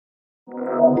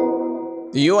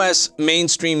The U.S.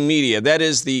 mainstream media, that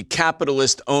is the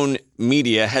capitalist-owned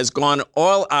media, has gone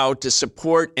all out to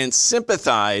support and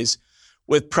sympathize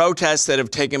with protests that have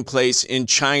taken place in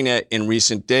China in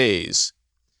recent days.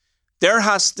 Their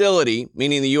hostility,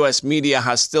 meaning the U.S. media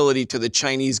hostility to the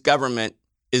Chinese government,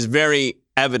 is very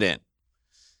evident.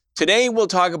 Today, we'll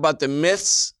talk about the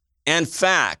myths and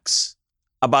facts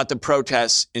about the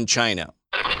protests in China.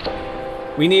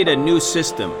 We need a new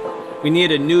system. We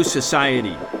need a new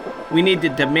society. We need to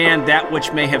demand that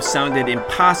which may have sounded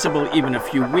impossible even a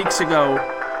few weeks ago,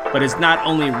 but is not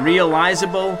only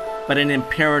realizable, but an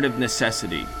imperative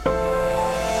necessity.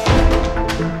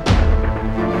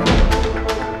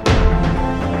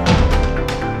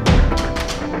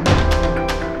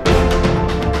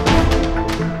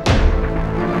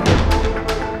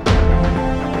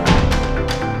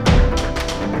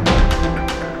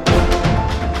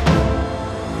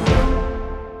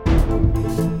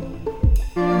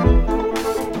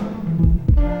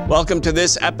 Welcome to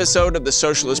this episode of the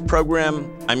Socialist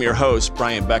Program. I'm your host,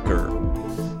 Brian Becker.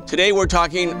 Today we're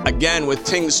talking again with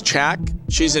Tings Chak.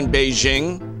 She's in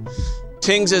Beijing.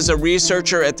 Tings is a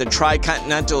researcher at the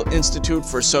Tricontinental Institute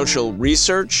for Social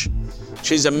Research.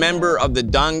 She's a member of the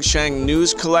Dongsheng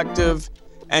News Collective,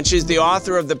 and she's the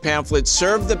author of the pamphlet,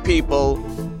 Serve the People,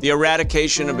 The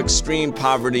Eradication of Extreme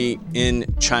Poverty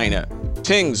in China.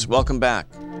 Tings, welcome back.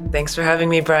 Thanks for having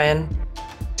me, Brian.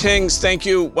 Tings, thank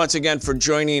you once again for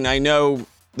joining. I know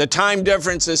the time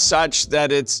difference is such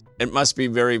that it must be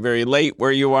very, very late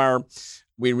where you are.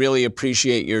 We really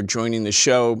appreciate your joining the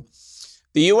show.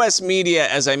 The U.S. media,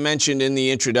 as I mentioned in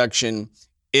the introduction,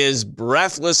 is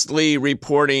breathlessly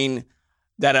reporting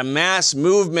that a mass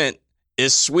movement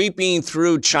is sweeping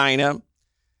through China,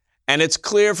 and it's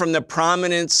clear from the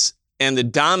prominence and the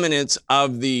dominance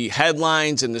of the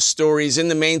headlines and the stories in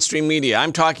the mainstream media.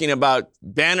 I'm talking about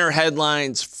banner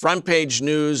headlines, front page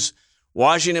news,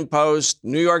 Washington Post,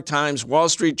 New York Times, Wall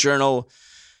Street Journal,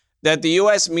 that the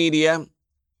U.S. media,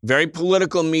 very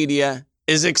political media,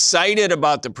 is excited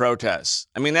about the protests.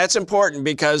 I mean, that's important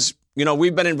because,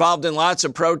 we've been involved in lots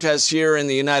of protests here in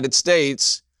the United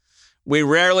States. We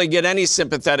rarely get any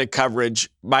sympathetic coverage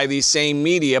by these same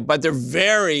media, but they're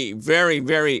very, very,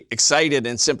 very excited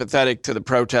and sympathetic to the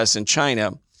protests in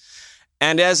China.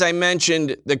 And as I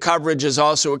mentioned, the coverage is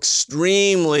also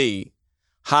extremely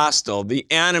hostile. The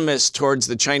animus towards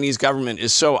the Chinese government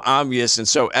is so obvious and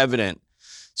so evident.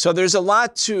 So there's a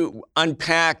lot to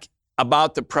unpack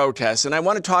about the protests, and I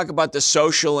want to talk about the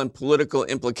social and political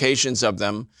implications of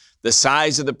them, the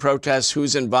size of the protests,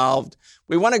 who's involved.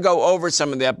 We want to go over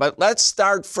some of that, but let's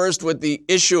start first with the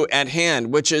issue at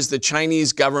hand, which is the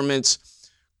Chinese government's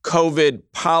COVID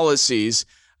policies.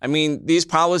 I mean, these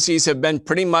policies have been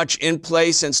pretty much in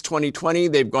place since 2020.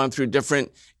 They've gone through different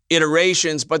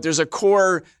iterations, but there's a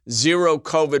core zero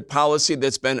COVID policy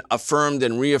that's been affirmed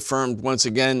and reaffirmed once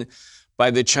again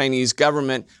by the Chinese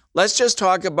government. Let's just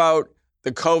talk about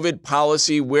the COVID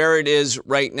policy, where it is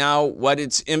right now, what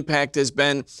its impact has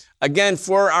been. Again,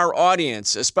 for our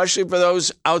audience, especially for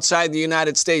those outside the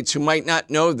United States who might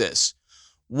not know this,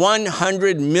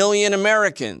 100 million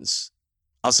Americans,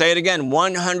 I'll say it again,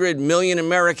 100 million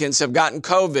Americans have gotten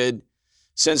COVID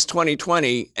since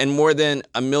 2020, and more than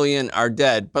 1 million are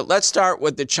dead. But let's start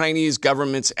with the Chinese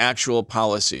government's actual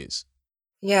policies.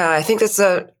 Yeah, I think that's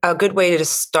a good way to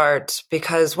start,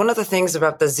 because one of the things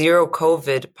about the zero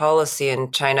COVID policy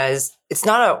in China is it's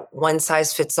not a one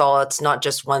size fits all. It's not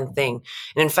just one thing.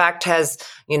 And in fact has,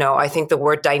 I think the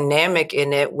word dynamic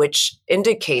in it, which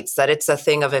indicates that it's a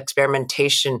thing of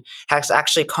experimentation, has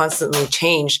actually constantly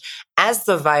changed as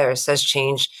the virus has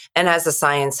changed and as the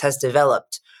science has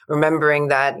developed. Remembering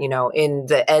that, in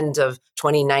the end of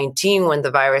 2019, when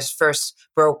the virus first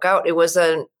broke out, it was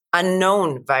an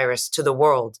unknown virus to the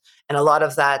world. And a lot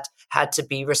of that had to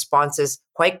be responses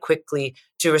quite quickly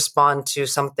to respond to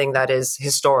something that is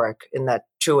historic in that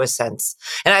truest sense.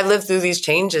 And I've lived through these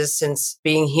changes since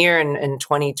being here in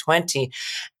 2020.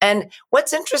 And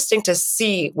what's interesting to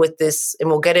see with this, and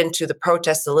we'll get into the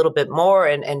protests a little bit more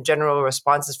and general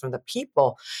responses from the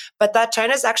people, but that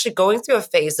China is actually going through a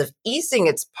phase of easing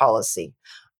its policy.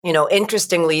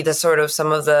 Interestingly, the sort of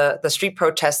some of the street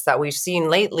protests that we've seen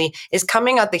lately is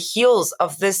coming at the heels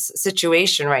of this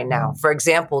situation right now. For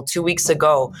example, 2 weeks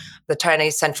ago, the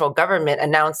Chinese central government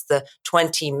announced the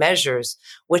 20 measures,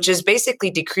 which is basically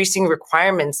decreasing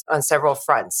requirements on several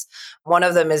fronts. One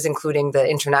of them is including the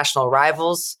international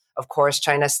arrivals. Of course,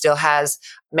 China still has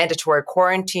mandatory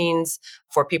quarantines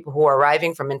for people who are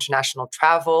arriving from international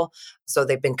travel. So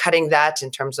they've been cutting that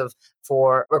in terms of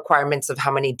for requirements of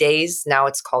how many days. Now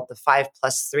it's called the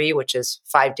 5+3, which is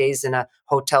 5 days in a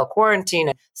hotel quarantine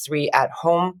and 3 at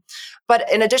home. But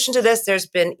in addition to this, there's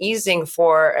been easing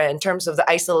in terms of the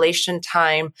isolation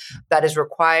time that is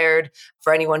required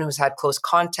for anyone who's had close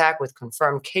contact with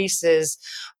confirmed cases,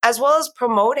 as well as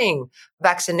promoting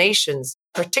vaccinations,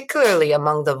 particularly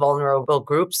among the vulnerable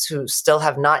groups who still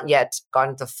have not yet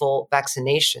gotten the full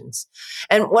vaccinations.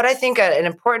 And what I think an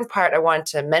important part I want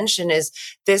to mention is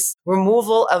this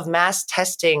removal of mass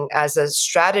testing as a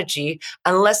strategy,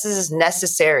 unless it is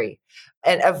necessary,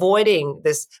 and avoiding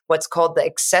this, what's called the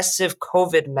excessive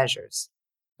COVID measures.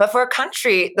 But for a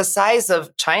country the size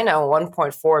of China,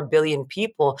 1.4 billion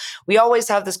people, we always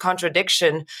have this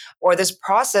contradiction or this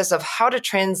process of how to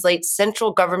translate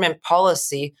central government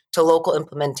policy to local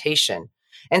implementation.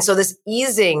 And so this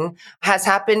easing has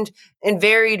happened in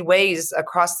varied ways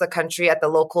across the country at the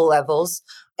local levels.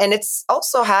 And it's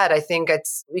also had, I think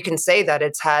we can say that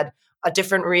it's had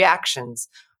different reactions.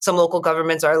 Some local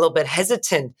governments are a little bit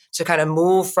hesitant to kind of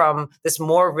move from this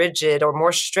more rigid or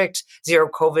more strict zero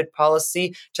COVID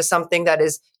policy to something that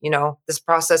is, this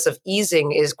process of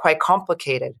easing is quite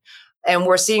complicated. And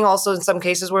we're seeing also in some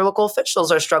cases where local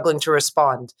officials are struggling to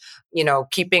respond,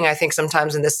 keeping, I think,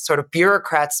 sometimes in this sort of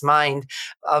bureaucrat's mind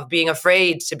of being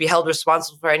afraid to be held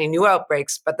responsible for any new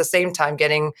outbreaks, but at the same time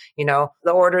getting,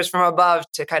 the orders from above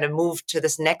to kind of move to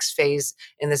this next phase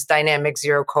in this dynamic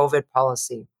zero COVID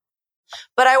policy.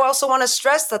 But I also want to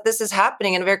stress that this is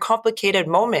happening in a very complicated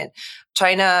moment.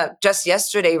 China just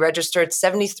yesterday registered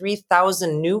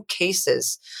 73,000 new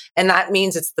cases. And that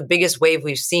means it's the biggest wave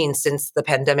we've seen since the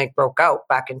pandemic broke out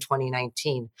back in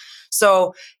 2019.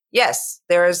 So yes,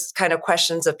 there's kind of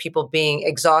questions of people being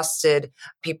exhausted.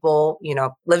 People,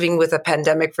 living with a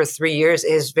pandemic for 3 years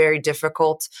is very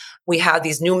difficult. We have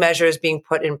these new measures being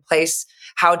put in place.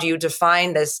 How do you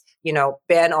define this,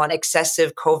 ban on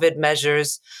excessive COVID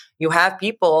measures? You have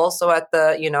people also at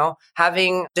the,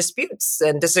 having disputes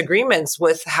and disagreements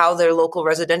with how their local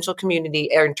residential community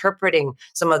are interpreting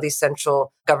some of these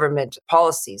central government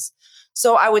policies.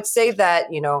 So I would say that,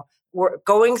 we're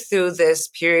going through this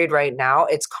period right now.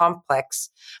 It's complex,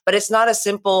 but it's not a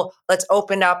simple, let's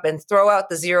open up and throw out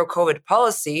the zero COVID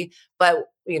policy, but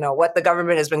what the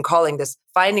government has been calling this,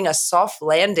 finding a soft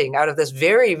landing out of this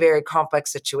very, very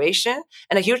complex situation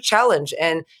and a huge challenge.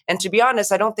 And to be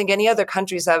honest, I don't think any other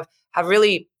countries have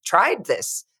really tried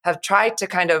this, have tried to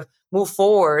kind of move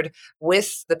forward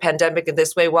with the pandemic in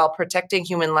this way while protecting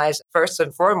human lives first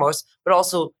and foremost, but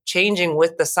also changing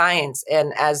with the science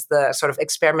and as the sort of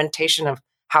experimentation of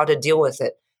how to deal with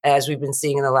it, as we've been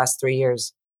seeing in the last 3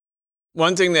 years.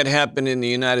 One thing that happened in the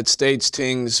United States,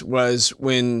 Tings, was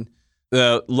when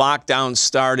the lockdown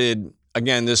started,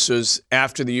 again, this was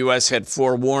after the U.S. had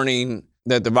forewarning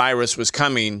that the virus was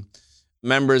coming,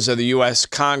 members of the U.S.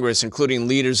 Congress, including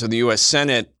leaders of the U.S.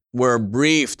 Senate, were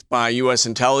briefed by U.S.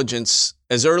 intelligence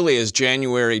as early as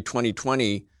January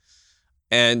 2020,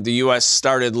 and the U.S.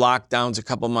 started lockdowns a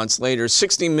couple months later.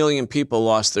 60 million people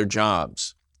lost their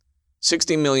jobs.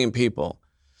 60 million people.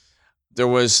 There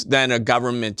was then a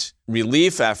government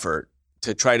relief effort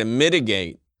to try to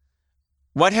mitigate.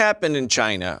 What happened in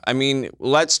China? I mean,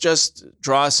 let's just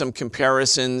draw some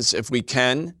comparisons if we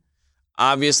can.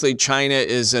 Obviously, China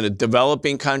is a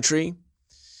developing country.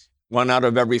 1 out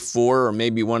of every 4 or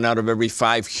maybe 1 out of every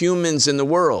 5 humans in the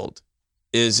world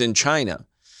is in China.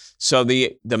 So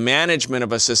the management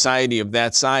of a society of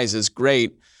that size is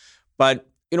great. But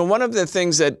one of the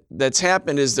things that's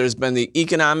happened is there's been the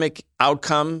economic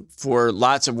outcome for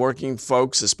lots of working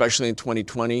folks, especially in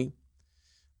 2020.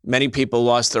 Many people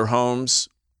lost their homes.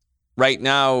 Right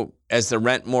now, as the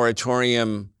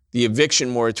the eviction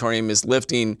moratorium is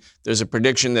lifting, there's a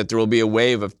prediction that there will be a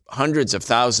wave of hundreds of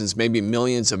thousands, maybe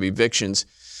millions of evictions.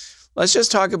 Let's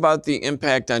just talk about the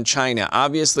impact on China.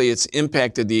 Obviously, it's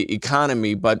impacted the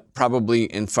economy, but probably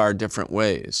in far different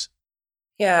ways.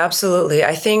 Yeah, absolutely.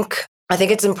 I think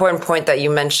it's an important point that you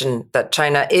mentioned that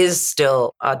China is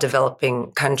still a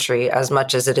developing country as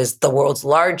much as it is the world's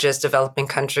largest developing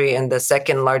country and the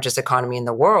second largest economy in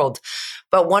the world.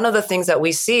 But one of the things that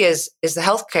we see is the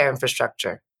healthcare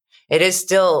infrastructure. It is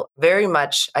still very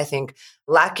much, I think,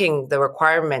 lacking the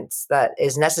requirements that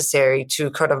is necessary to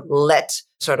kind of let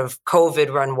sort of COVID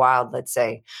run wild, let's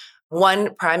say.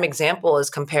 One prime example is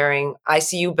comparing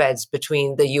ICU beds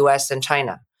between the US and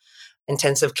China,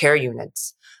 intensive care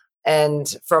units.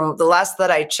 And from the last that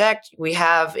I checked, we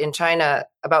have in China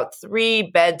about 3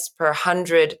 beds per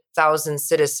 100,000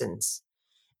 citizens.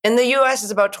 In the US,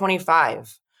 it's about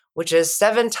 25, which is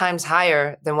 7 times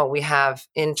higher than what we have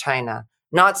in China.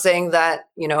 Not saying that,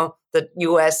 the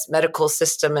US medical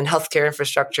system and healthcare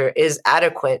infrastructure is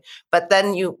adequate. But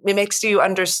then it makes you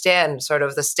understand sort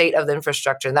of the state of the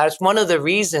infrastructure. And that's one of the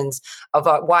reasons of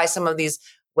why some of these,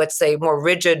 let's say, more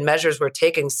rigid measures were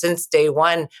taken since day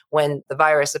one when the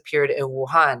virus appeared in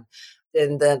Wuhan,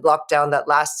 in the lockdown that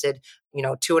lasted,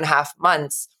 2.5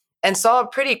 months, and saw a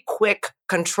pretty quick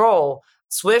control,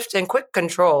 swift and quick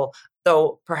control,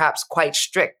 though perhaps quite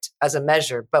strict as a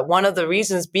measure. But one of the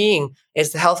reasons being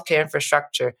is the healthcare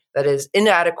infrastructure that is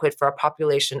inadequate for a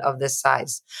population of this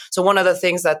size. So one of the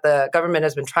things that the government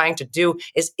has been trying to do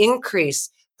is increase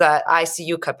the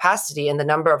ICU capacity and the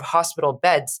number of hospital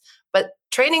beds. But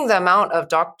training the amount of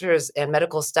doctors and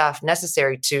medical staff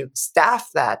necessary to staff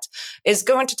that is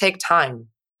going to take time.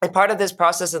 And part of this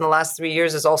process in the last 3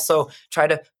 years is also try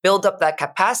to build up that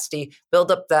capacity,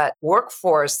 build up that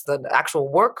workforce, the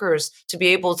actual workers, to be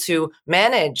able to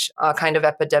manage a kind of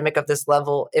epidemic of this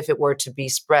level if it were to be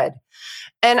spread.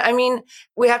 And I mean,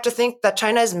 we have to think that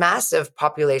China is massive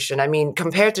population. I mean,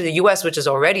 compared to the US, which is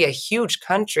already a huge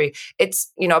country,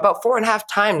 it's, about 4.5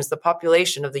 times the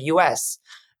population of the US.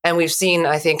 And we've seen,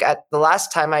 I think at the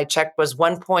last time I checked, was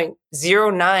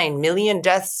 1.09 million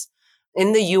deaths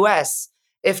in the US.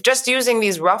 If just using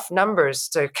these rough numbers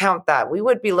to count that, we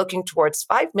would be looking towards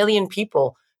 5 million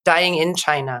people dying in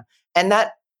China. And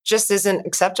that just isn't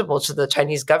acceptable to the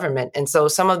Chinese government. And so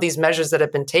some of these measures that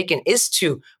have been taken is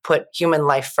to put human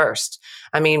life first.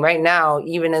 I mean, right now,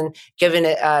 even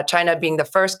given China being the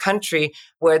first country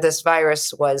where this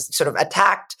virus was sort of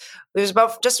attacked, there's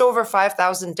about just over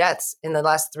 5,000 deaths in the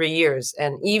last 3 years.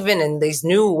 And even in these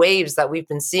new waves that we've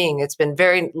been seeing, it's been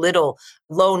very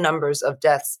low numbers of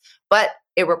deaths. But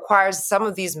it requires some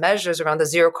of these measures around the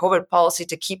zero COVID policy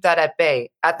to keep that at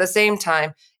bay. At the same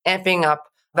time, amping up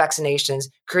vaccinations,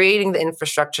 creating the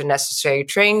infrastructure necessary,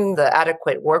 training the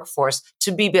adequate workforce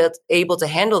to be able to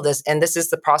handle this. And this is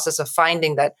the process of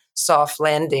finding that soft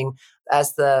landing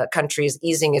as the country is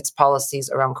easing its policies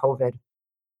around COVID.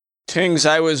 Tings,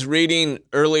 I was reading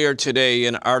earlier today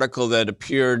an article that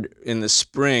appeared in the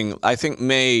spring, I think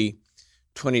May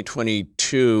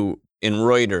 2022, in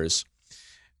Reuters.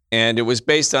 And it was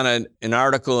based on an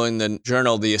article in the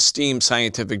journal, the esteemed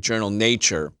scientific journal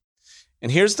Nature.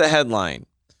 And here's the headline: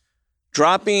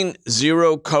 dropping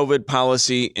zero COVID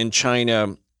policy in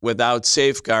China without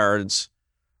safeguards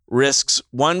risks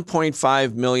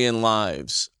 1.5 million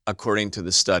lives, according to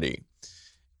the study.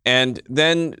 And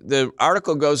then the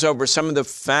article goes over some of the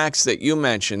facts that you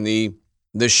mentioned, the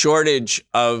shortage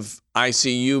of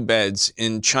ICU beds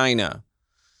in China.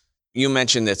 You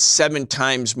mentioned that 7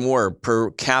 times more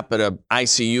per capita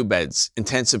ICU beds,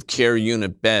 intensive care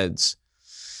unit beds.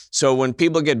 So when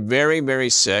people get very, very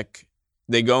sick,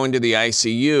 they go into the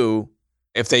ICU.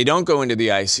 If they don't go into the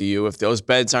ICU, if those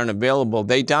beds aren't available,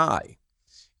 they die.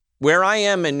 Where I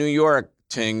am in New York,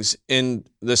 Tings, in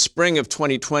the spring of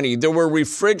 2020, there were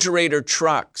refrigerator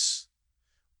trucks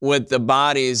with the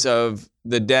bodies of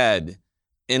the dead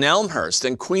in Elmhurst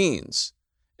and Queens.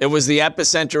 It was the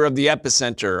epicenter of the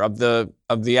epicenter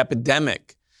of the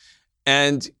epidemic.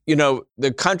 And,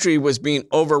 the country was being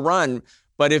overrun.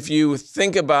 But if you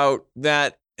think about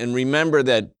that and remember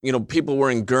that, people were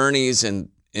in gurneys and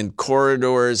in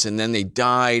corridors, and then they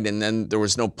died, and then there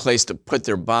was no place to put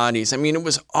their bodies. I mean, it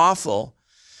was awful.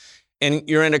 And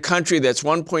you're in a country that's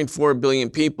 1.4 billion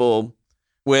people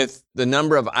with the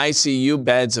number of ICU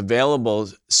beds available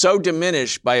so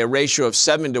diminished by a ratio of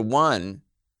 7 to 1,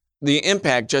 the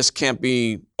impact just can't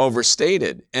be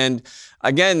overstated. And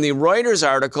again, the Reuters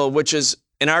article, which is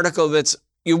an article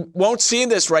you won't see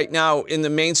this right now in the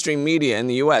mainstream media in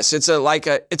the US. It's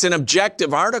an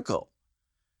objective article.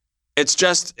 It's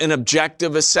just an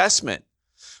objective assessment.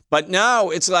 But now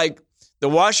it's like the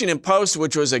Washington Post,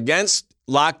 which was against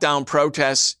lockdown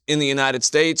protests in the United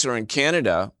States or in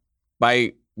Canada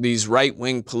by these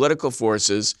right-wing political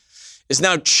forces, is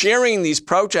now cheering these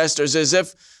protesters as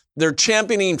if they're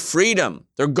championing freedom.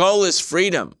 Their goal is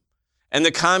freedom. And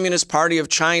the Communist Party of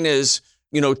China is,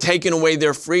 taking away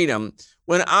their freedom,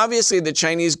 when obviously the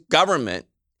Chinese government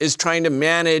is trying to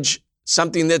manage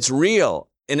something that's real,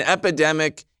 an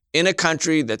epidemic in a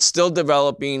country that's still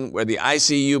developing, where the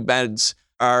ICU beds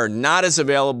are not as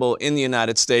available in the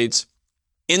United States.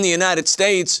 In the United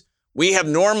States, we have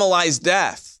normalized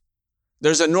death.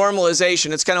 There's a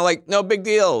normalization. It's kind of like, no big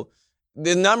deal.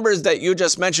 The numbers that you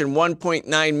just mentioned,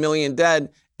 1.9 million dead,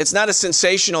 it's not a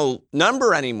sensational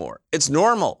number anymore. It's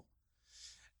normal.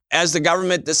 As the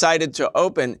government decided to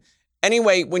open.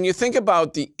 Anyway, when you think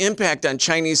about the impact on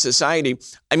Chinese society,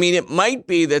 I mean, it might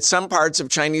be that some parts of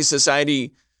Chinese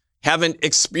society haven't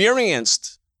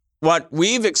experienced what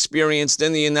we've experienced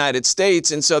in the United States.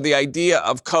 And so the idea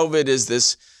of COVID is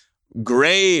this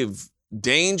grave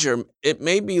danger, it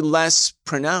may be less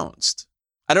pronounced.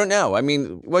 I don't know. I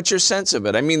mean, what's your sense of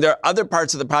it? I mean, there are other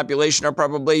parts of the population are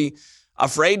probably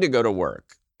afraid to go to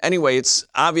work. Anyway, it's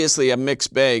obviously a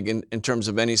mixed bag in terms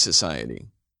of any society.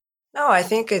 No, I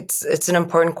think it's an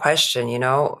important question,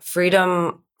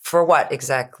 freedom for what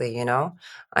exactly,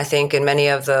 I think in many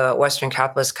of the Western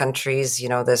capitalist countries,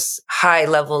 this high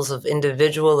levels of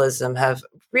individualism have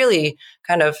really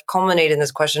kind of culminated in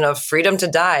this question of freedom to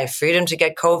die, freedom to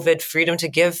get COVID, freedom to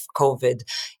give COVID,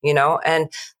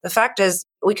 and the fact is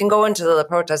we can go into the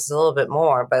protests a little bit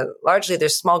more, but largely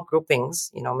there's small groupings,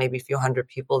 maybe a few hundred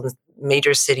people in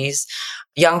major cities,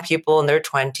 young people in their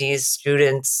 20s,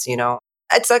 students,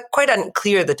 it's quite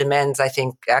unclear, the demands. I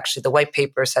think actually the white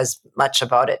paper says much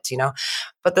about it,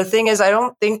 But the thing is, I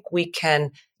don't think we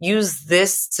can use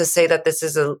this to say that this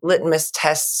is a litmus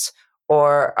test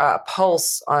or a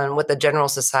pulse on what the general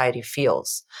society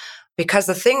feels. Because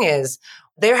the thing is,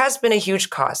 there has been a huge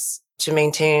cost to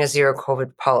maintaining a zero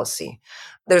COVID policy.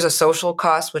 There's a social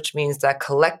cost, which means that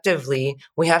collectively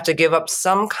we have to give up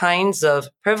some kinds of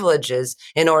privileges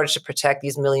in order to protect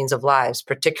these millions of lives,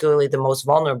 particularly the most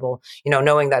vulnerable,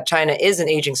 knowing that China is an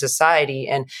aging society.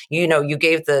 And, you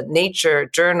gave the Nature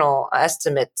journal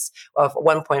estimates of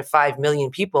 1.5 million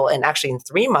people, and actually in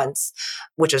 3 months,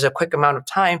 which is a quick amount of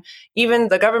time, even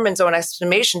the government's own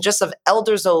estimation, just of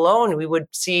elders alone, we would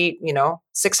see,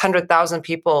 600,000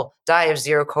 people die if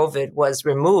zero COVID was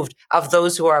removed of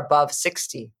those who are above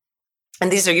 60.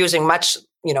 And these are using much,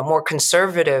 more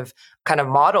conservative kind of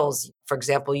models, for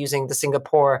example, using the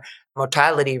Singapore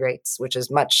mortality rates, which is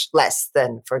much less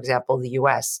than, for example, the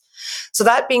US. So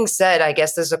that being said, I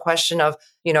guess there's a question of,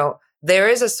 there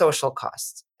is a social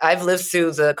cost. I've lived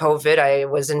through the COVID. I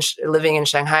was living in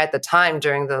Shanghai at the time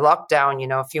during the lockdown,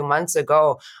 a few months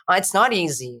ago. It's not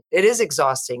easy. It is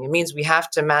exhausting. It means we have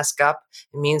to mask up.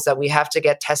 It means that we have to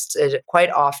get tested quite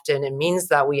often. It means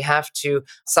that we have to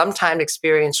sometimes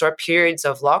experience short periods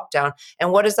of lockdown.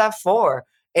 And what is that for?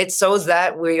 It's so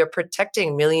that we are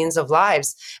protecting millions of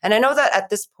lives. And I know that at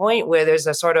this point where there's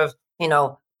a sort of,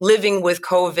 living with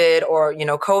COVID or,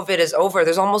 COVID is over,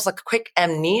 there's almost like a quick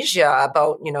amnesia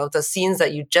about, the scenes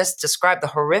that you just described, the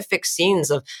horrific scenes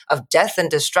of death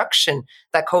and destruction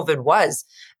that COVID was.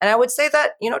 And I would say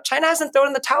that, China hasn't thrown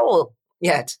in the towel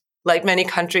yet, like many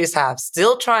countries have,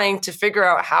 still trying to figure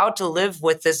out how to live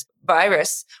with this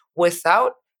virus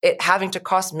without it having to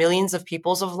cost millions of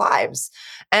people's lives.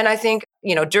 And I think,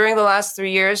 during the last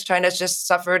 3 years, China's just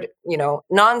suffered,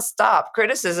 nonstop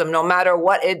criticism, no matter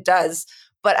what it does.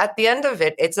 But at the end of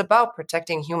it, it's about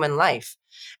protecting human life.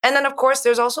 And then, of course,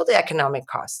 there's also the economic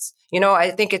costs.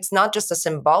 I think it's not just a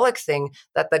symbolic thing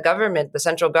that the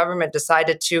central government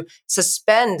decided to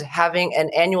suspend having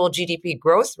an annual GDP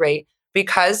growth rate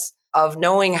because of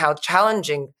knowing how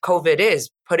challenging COVID is,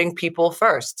 putting people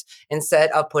first instead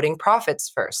of putting profits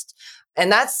first. And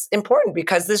that's important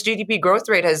because this GDP growth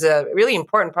rate is a really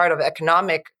important part of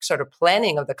economic sort of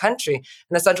planning of the country. And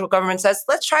the central government says,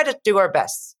 let's try to do our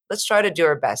best. Let's try to do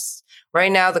our best.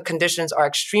 Right now, the conditions are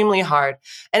extremely hard.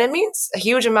 And it means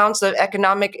huge amounts of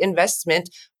economic investment,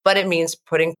 but it means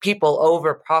putting people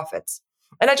over profits.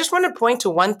 And I just want to point to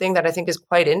one thing that I think is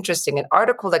quite interesting, an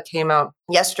article that came out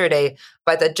yesterday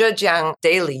by the Zhejiang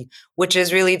Daily, which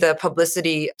is really the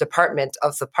publicity department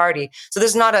of the party. So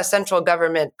this is not a central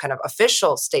government kind of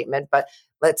official statement, but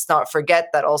let's not forget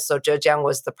that also Zhejiang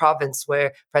was the province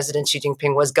where President Xi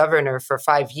Jinping was governor for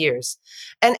 5 years.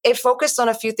 And it focused on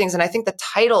a few things, and I think the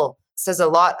title says a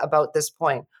lot about this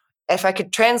point. If I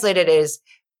could translate it as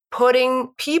putting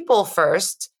people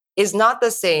first is not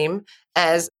the same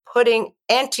as putting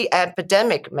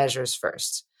anti-epidemic measures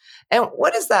first. And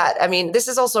what is that? I mean, this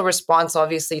is also a response,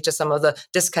 obviously, to some of the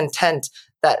discontent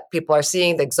that people are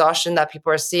seeing, the exhaustion that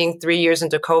people are seeing 3 years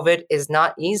into COVID is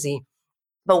not easy.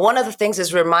 But one of the things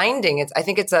is reminding, I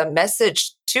think it's a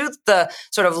message to the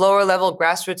sort of lower level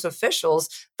grassroots officials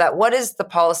that what is the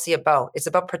policy about? It's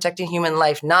about protecting human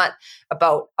life, not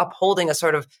about upholding a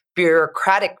sort of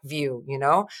bureaucratic view,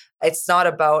 It's not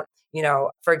about,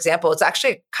 for example, it's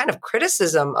actually kind of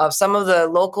criticism of some of the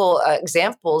local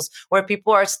examples where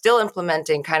people are still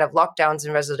implementing kind of lockdowns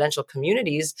in residential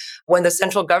communities when the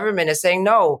central government is saying,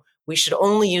 no, we should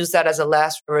only use that as a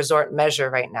last resort measure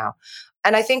right now.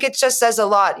 And I think it just says a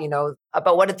lot,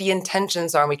 about what the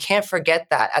intentions are. And we can't forget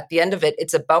that at the end of it,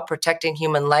 it's about protecting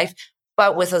human life,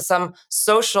 but with some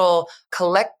social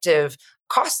collective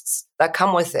costs that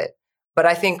come with it. But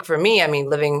I think for me,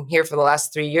 living here for the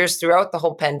last 3 years throughout the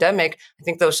whole pandemic, I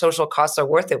think those social costs are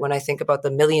worth it when I think about the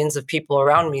millions of people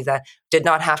around me that did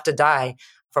not have to die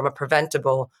from a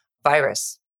preventable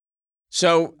virus.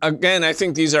 So again, I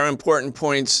think these are important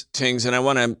points, Tings, and I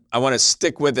want to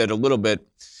stick with it a little bit.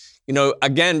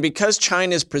 Again, because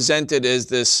China is presented as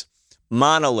this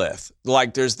monolith,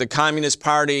 like there's the Communist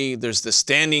Party, there's the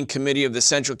Standing Committee of the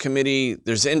Central Committee,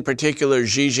 there's in particular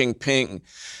Xi Jinping.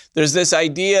 There's this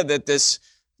idea that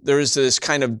there's this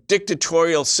kind of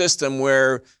dictatorial system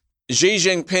where Xi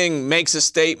Jinping makes a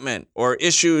statement or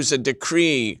issues a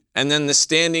decree, and then the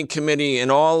Standing Committee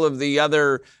and all of the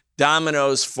other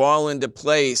dominoes fall into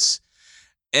place.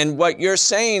 And what you're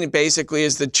saying basically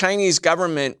is the Chinese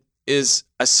government is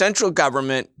a central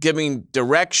government giving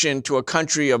direction to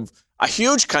a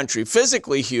huge country,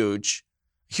 physically huge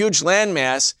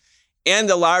landmass, and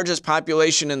the largest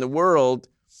population in the world.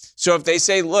 So if they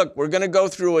say, look, we're going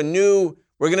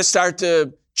to start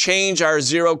to change our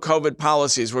zero COVID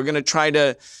policies. We're going to try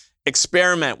to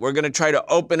experiment. We're going to try to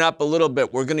open up a little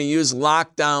bit. We're going to use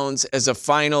lockdowns as a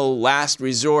final last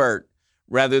resort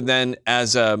rather than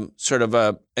as a sort of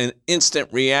an instant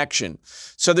reaction.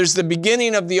 So there's the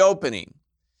beginning of the opening.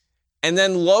 And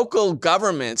then local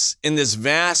governments in this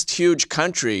vast, huge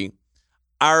country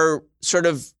are sort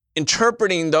of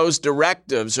interpreting those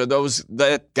directives or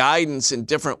that guidance in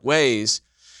different ways.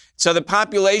 So the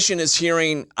population is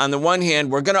hearing, on the one hand,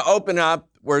 we're going to open up,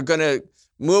 we're going to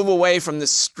move away from the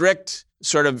strict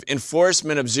sort of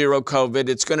enforcement of zero COVID.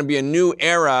 It's going to be a new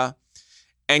era.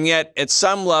 And yet, at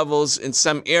some levels, in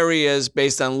some areas,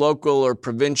 based on local or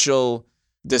provincial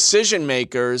decision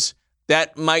makers,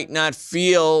 that might not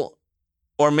feel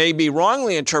or may be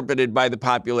wrongly interpreted by the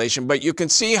population. But you can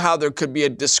see how there could be a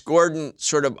discordant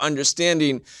sort of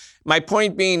understanding. My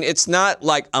point being, it's not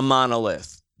like a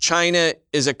monolith. China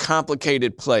is a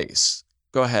complicated place.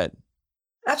 Go ahead.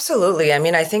 Absolutely. I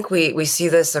mean, I think we see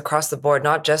this across the board,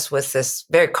 not just with this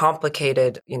very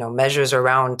complicated, measures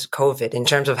around COVID in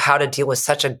terms of how to deal with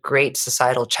such a great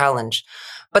societal challenge.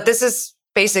 But this is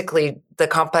basically the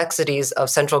complexities of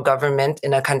central government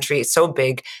in a country so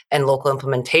big and local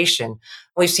implementation.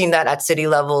 We've seen that at city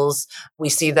levels. We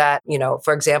see that,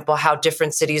 for example, how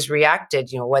different cities reacted,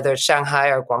 whether it's Shanghai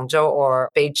or Guangzhou or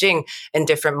Beijing in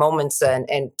different moments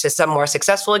and to some more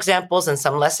successful examples and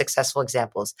some less successful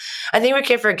examples. I think we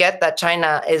can't forget that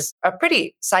China is a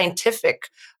pretty scientific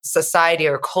society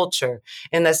or culture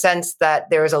in the sense that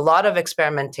there is a lot of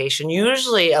experimentation.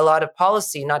 Usually a lot of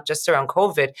policy, not just around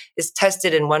COVID, is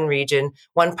tested in one region,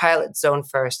 one pilot zone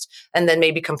first, and then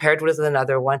maybe compared with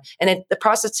another one. And the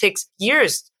process takes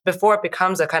years before it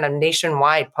becomes a kind of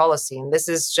nationwide policy. And this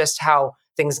is just how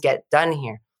things get done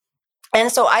here.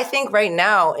 And so I think right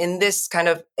now in this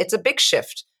it's a big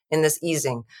shift in this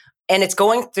easing. And it's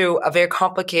going through a very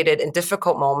complicated and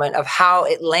difficult moment of how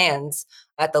it lands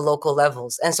at the local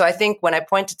levels. And so I think when I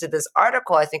pointed to this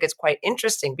article, I think it's quite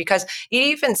interesting because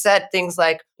he even said things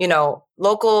like,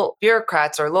 local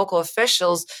bureaucrats or local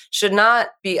officials should not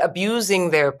be abusing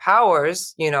their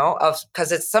powers,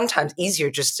 because it's sometimes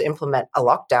easier just to implement a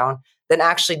lockdown than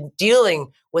actually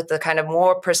dealing with the kind of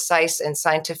more precise and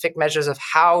scientific measures of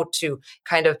how to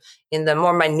kind of in the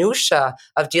more minutia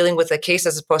of dealing with a case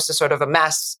as opposed to sort of a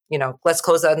mass, let's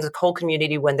close down the whole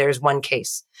community when there's one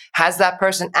case. Has that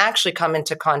person actually come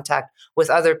into contact with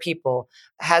other people?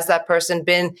 Has that person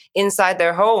been inside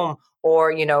their home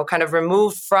or, kind of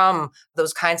removed from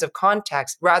those kinds of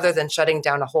contacts rather than shutting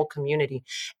down a whole community?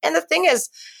 And the thing is,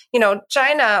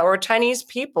 China or Chinese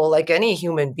people, like any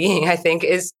human being, I think,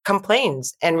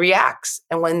 complains and reacts.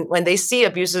 And when they see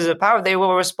abuses of power, they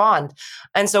will respond.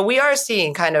 And so we are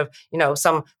seeing kind of,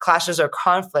 some clashes or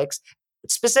conflicts,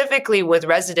 specifically with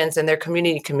residents and their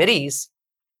community committees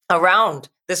around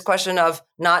this question of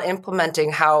not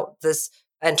implementing how this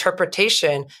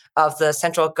interpretation of the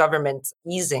central government's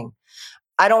easing.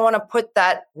 I don't want to put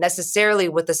that necessarily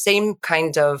with the same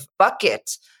kind of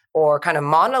bucket or kind of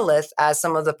monolith as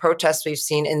some of the protests we've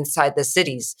seen inside the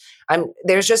cities.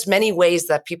 There's just many ways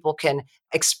that people can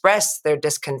express their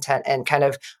discontent and kind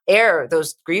of air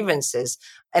those grievances.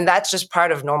 And that's just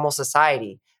part of normal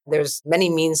society. There's many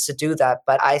means to do that,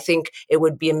 but I think it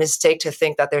would be a mistake to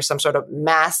think that there's some sort of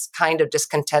mass kind of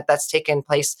discontent that's taken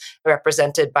place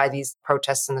represented by these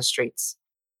protests in the streets.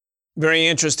 Very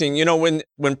interesting.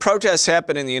 When protests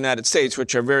happen in the United States,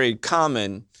 which are very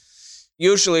common,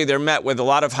 usually they're met with a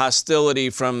lot of hostility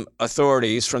from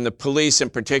authorities, from the police in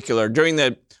particular. During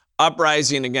the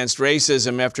uprising against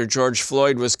racism after George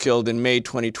Floyd was killed in May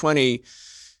 2020,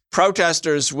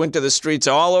 protesters went to the streets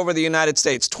all over the United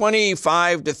States,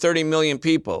 25 to 30 million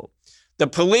people. The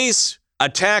police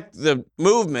attacked the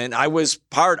movement. I was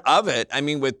part of it.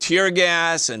 With tear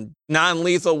gas and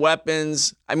non-lethal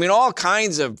weapons. All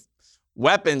kinds of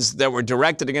weapons that were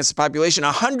directed against the population.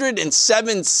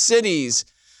 107 cities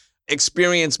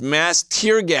experienced mass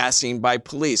tear gassing by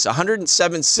police.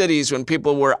 107 cities when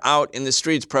people were out in the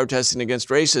streets protesting against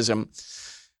racism.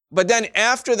 But then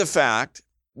after the fact,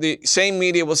 the same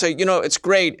media will say, it's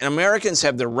great, and Americans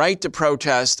have the right to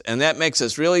protest, and that makes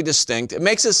us really distinct. It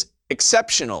makes us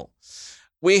exceptional.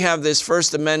 We have this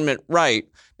First Amendment right.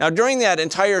 Now, during that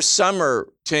entire summer,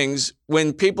 Tings,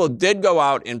 when people did go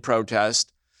out in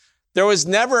protest, there was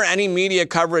never any media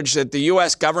coverage that the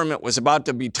U.S. government was about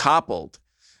to be toppled,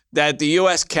 that the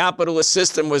U.S. capitalist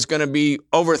system was going to be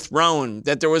overthrown,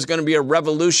 that there was going to be a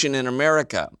revolution in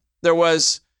America. There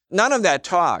was none of that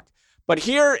talk. But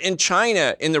here in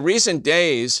China, in the recent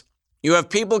days, you have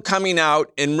people coming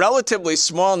out in relatively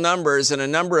small numbers in a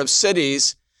number of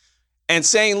cities and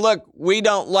saying, look, we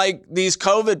don't like these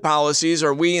COVID policies,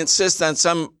 or we insist on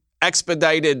some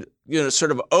expedited,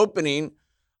 sort of opening.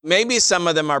 Maybe some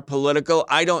of them are political,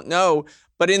 I don't know.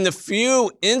 But in the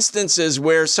few instances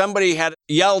where somebody had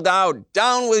yelled out,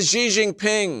 down with Xi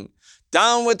Jinping,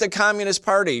 down with the Communist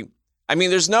Party, I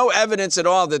mean, there's no evidence at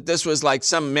all that this was like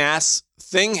some mass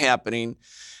thing happening.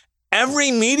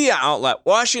 Every media outlet,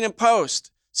 Washington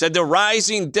Post, said the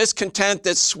rising discontent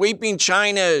that's sweeping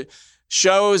China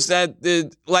shows that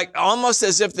almost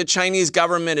as if the Chinese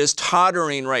government is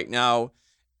tottering right now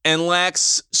and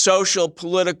lacks social,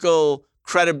 political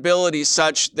credibility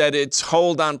such that its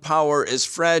hold on power is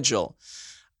fragile.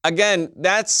 Again,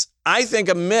 that's, I think,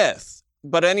 a myth.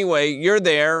 But anyway, you're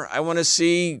there. I want to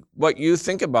see what you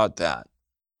think about that.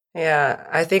 Yeah,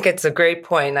 I think it's a great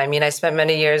point. I mean, I spent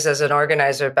many years as an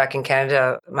organizer back in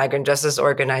Canada, migrant justice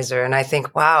organizer. And I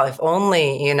think, wow, if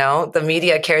only, the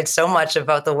media cared so much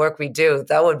about the work we do,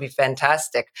 that would be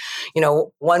fantastic.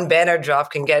 One banner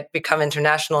drop can become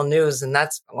international news, and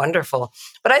that's wonderful.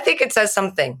 But I think it says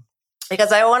something,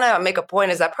 because I want to make a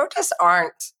point is that protests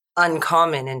aren't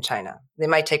uncommon in China. They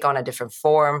might take on a different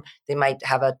form. They might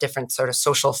have a different sort of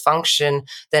social function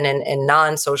than in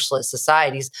non-socialist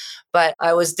societies. But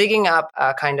I was digging up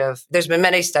there's been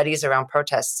many studies around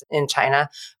protests in China.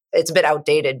 It's a bit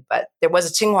outdated, but there was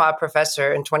a Tsinghua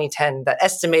professor in 2010 that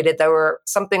estimated there were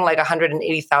something like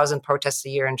 180,000 protests a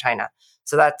year in China.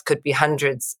 So that could be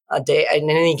hundreds a day, in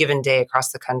any given day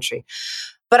across the country.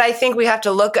 But I think we have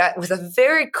to look at with a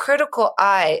very critical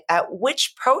eye at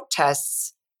which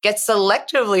protests get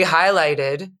selectively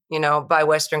highlighted, by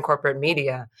Western corporate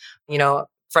media,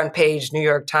 front page, New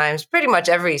York Times, pretty much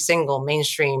every single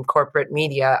mainstream corporate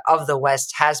media of the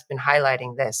West has been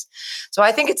highlighting this. So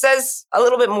I think it says a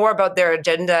little bit more about their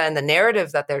agenda and the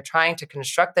narrative that they're trying to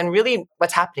construct than really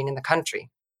what's happening in the country.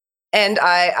 And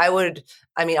I would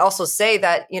also say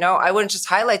that, I wouldn't just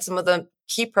highlight some of the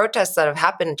key protests that have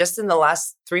happened just in the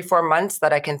last 3-4 months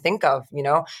that I can think of,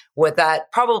 with that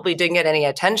probably didn't get any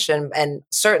attention. And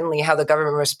certainly how the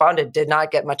government responded did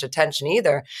not get much attention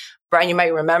either. Brian, you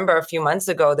might remember a few months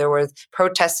ago, there were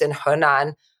protests in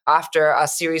Henan after a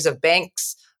series of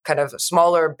banks, kind of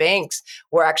smaller banks,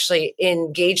 were actually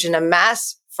engaged in a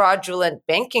mass fraudulent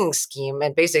banking scheme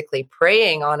and basically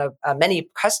preying on many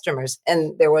customers.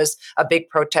 And there was a big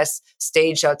protest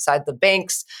staged outside the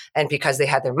banks, and because they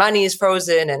had their monies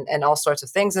frozen and all sorts of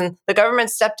things. And the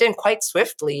government stepped in quite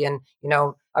swiftly and,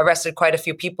 arrested quite a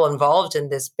few people involved in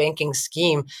this banking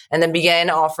scheme, and then began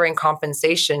offering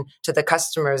compensation to the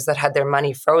customers that had their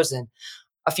money frozen.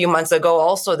 A few months ago,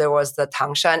 also, there was the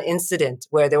Tangshan incident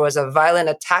where there was a violent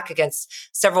attack against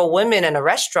several women in a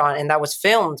restaurant, and that was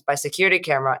filmed by security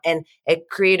camera. And it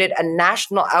created a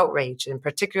national outrage, and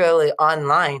particularly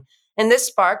online. And this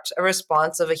sparked a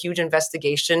response of a huge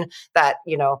investigation that,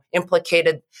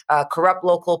 implicated corrupt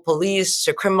local police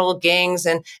to criminal gangs.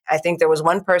 And I think there was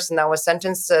one person that was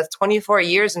sentenced to 24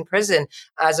 years in prison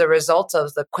as a result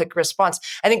of the quick response.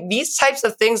 I think these types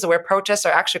of things where protests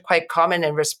are actually quite common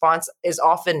and response is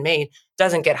often made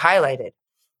doesn't get highlighted.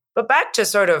 But back to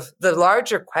sort of the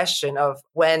larger question of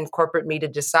when corporate media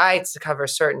decides to cover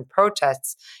certain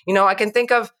protests, I can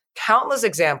think of countless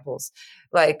examples.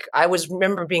 Like I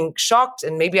remember being shocked,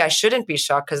 and maybe I shouldn't be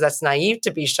shocked because that's naive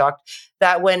to be shocked,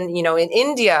 that when, in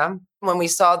India, when we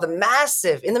saw in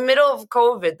the middle of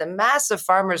COVID, the massive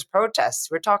farmers' protests,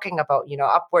 we're talking about,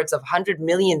 upwards of 100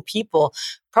 million people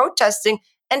protesting.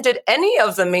 And did any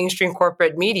of the mainstream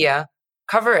corporate media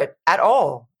cover it at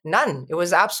all? None. It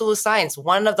was absolute silence.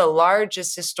 One of the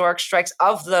largest historic strikes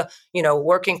of the,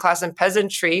 working class and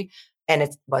peasantry, and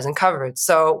it wasn't covered.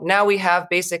 So now we have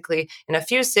basically in a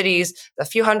few cities, a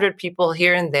few hundred people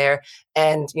here and there,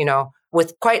 and,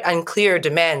 with quite unclear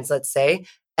demands, let's say,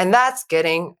 and that's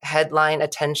getting headline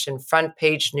attention, front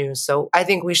page news. So I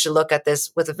think we should look at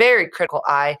this with a very critical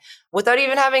eye without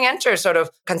even having entered sort of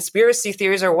conspiracy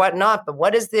theories or whatnot, but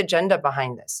what is the agenda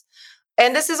behind this?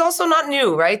 And this is also not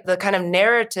new, right? The kind of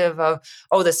narrative of,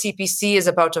 oh, the CPC is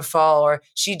about to fall or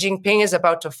Xi Jinping is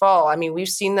about to fall. I mean, we've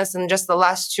seen this in just the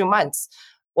last 2 months.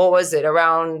 What was it?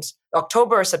 Around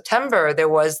October or September, there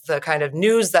was the kind of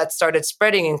news that started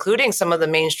spreading, including some of the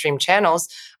mainstream channels,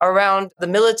 around the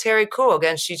military coup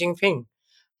against Xi Jinping.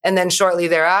 And then shortly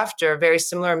thereafter, very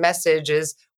similar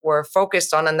messages were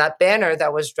focused on that banner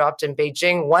that was dropped in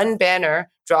Beijing. One banner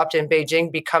dropped in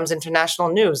Beijing becomes international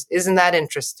news. Isn't that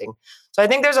interesting? So I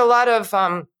think there's a lot of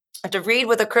to read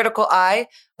with a critical eye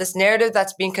this narrative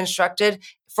that's being constructed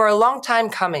for a long time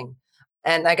coming.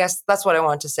 And I guess that's what I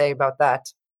want to say about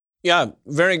that. Yeah,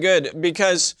 very good.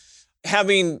 Because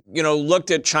having,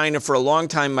 looked at China for a long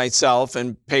time myself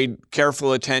and paid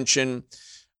careful attention,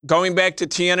 going back to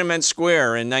Tiananmen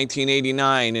Square in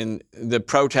 1989 and the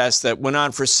protests that went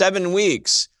on for 7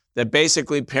 weeks that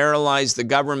basically paralyzed the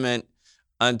government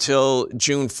until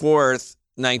June 4th,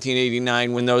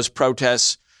 1989, when those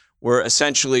protests were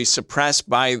essentially suppressed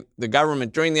by the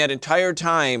government. During that entire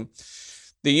time,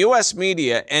 the U.S.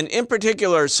 media, and in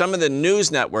particular some of the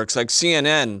news networks like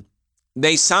CNN,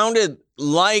 they sounded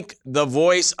like the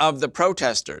voice of the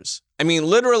protesters. I mean,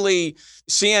 literally,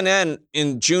 CNN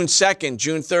in June 2nd,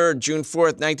 June 3rd, June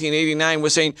 4th, 1989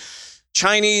 was saying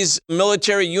Chinese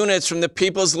military units from the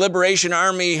People's Liberation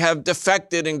Army have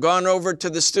defected and gone over to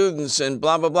the students and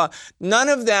blah, blah, blah. None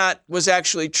of that was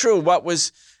actually true. What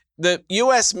was the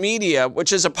U.S. media,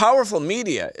 which is a powerful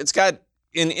media, it's got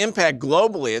an impact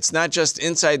globally, it's not just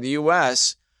inside the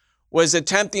U.S., was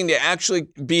attempting to actually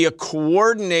be a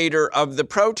coordinator of the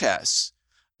protests.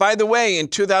 By the way, in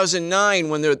 2009,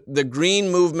 when the Green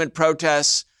Movement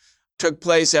protests took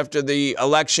place after the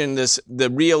election, the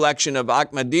re-election of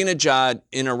Ahmadinejad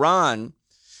in Iran,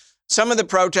 some of the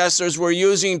protesters were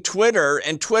using Twitter,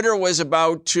 and Twitter was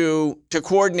about to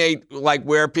coordinate like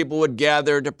where people would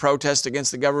gather to protest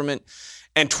against the government.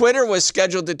 And Twitter was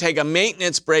scheduled to take a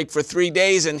maintenance break for 3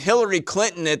 days, and Hillary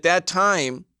Clinton at that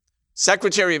time,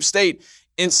 Secretary of State,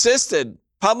 insisted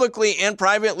publicly and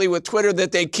privately with Twitter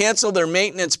that they cancel their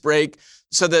maintenance break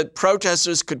so that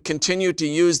protesters could continue to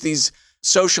use these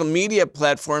social media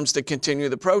platforms to continue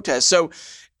the protest. So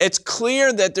it's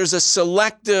clear that there's a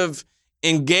selective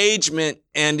engagement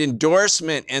and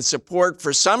endorsement and support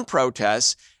for some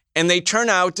protests, and they turn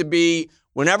out to be,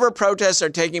 whenever protests are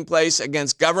taking place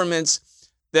against governments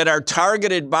that are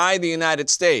targeted by the United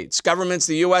States, governments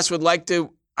the U.S. would like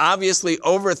to obviously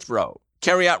overthrow,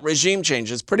 carry out regime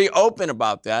changes, pretty open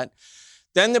about that,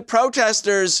 then the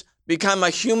protesters become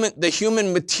the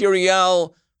human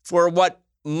material for what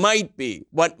might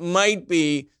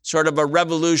be sort of a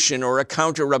revolution or a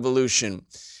counter-revolution.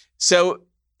 So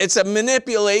it's a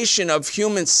manipulation of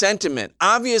human sentiment.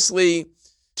 Obviously,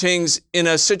 things in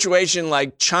a situation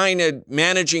like China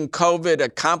managing COVID, a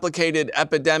complicated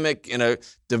epidemic in a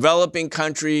developing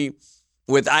country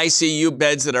with ICU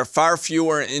beds that are far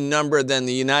fewer in number than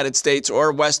the United States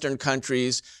or Western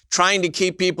countries, trying to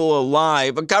keep people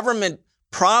alive, a government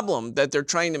problem that they're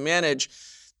trying to manage,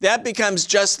 that becomes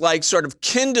just like sort of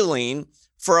kindling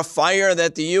for a fire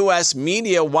that the U.S.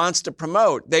 media wants to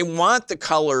promote. They want the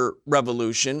color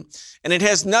revolution, and it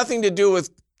has nothing to do with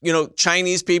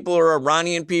Chinese people or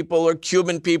Iranian people or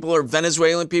Cuban people or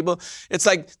Venezuelan people. It's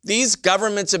like these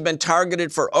governments have been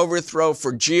targeted for overthrow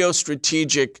for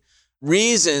geostrategic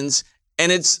reasons,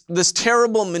 and it's this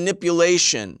terrible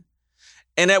manipulation.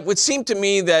 And it would seem to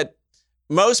me that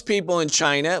most people in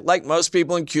China, like most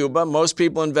people in Cuba, most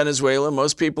people in Venezuela,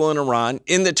 most people in Iran,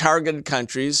 in the targeted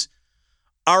countries,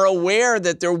 are aware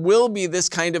that there will be this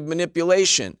kind of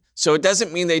manipulation. So it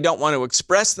doesn't mean they don't want to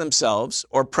express themselves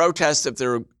or protest if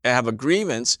they have a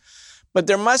grievance, but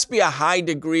there must be a high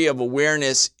degree of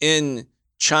awareness in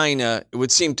China, it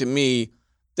would seem to me,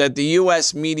 that the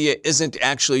U.S. media isn't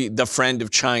actually the friend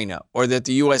of China, or that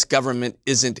the U.S. government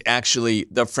isn't actually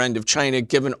the friend of China,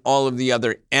 given all of the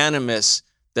other animus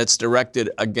that's directed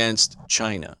against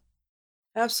China.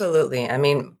 Absolutely. I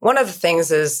mean, one of the things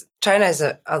is China is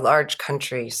a large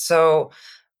country. So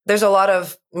there's a lot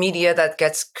of media that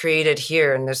gets created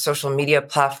here, and there's social media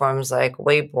platforms like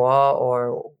Weibo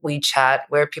or WeChat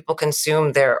where people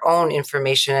consume their own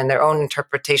information and their own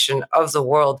interpretation of the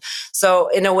world. So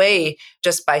in a way,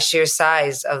 just by sheer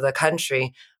size of the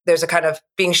country, there's a kind of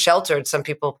being sheltered. Some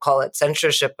people call it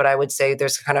censorship, but I would say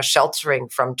there's a kind of sheltering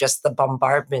from just the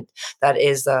bombardment that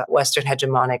is the Western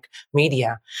hegemonic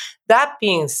media. That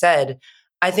being said,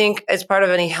 I think as part of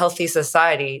any healthy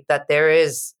society that there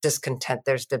is discontent,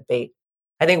 there's debate.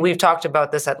 I think we've talked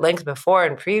about this at length before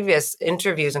in previous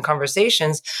interviews and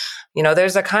conversations.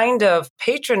 There's a kind of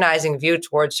patronizing view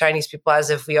towards Chinese people as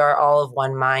if we are all of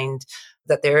one mind.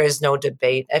 that there is no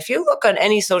debate. If you look on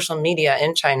any social media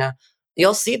in China,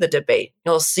 you'll see the debate,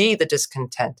 you'll see the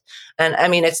discontent. And I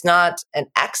mean, it's not an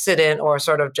accident or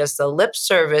sort of just a lip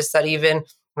service that even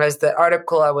as the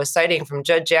article I was citing from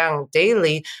Zhejiang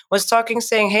Daily was talking,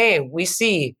 saying, hey, we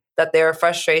see that there are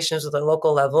frustrations at the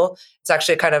local level. It's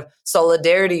actually a kind of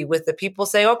solidarity with the people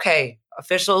saying, okay,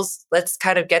 officials, let's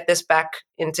kind of get this back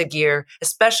into gear,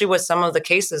 especially with some of the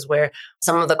cases where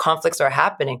some of the conflicts are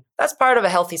happening. That's part of a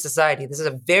healthy society. This is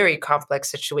a very complex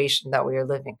situation that we are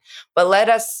living. But let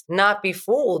us not be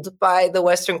fooled by the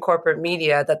Western corporate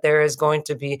media that there is going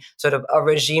to be sort of a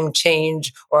regime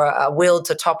change or a will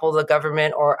to topple the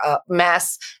government or a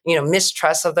mass,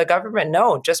 mistrust of the government.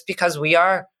 No, just because we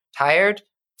are tired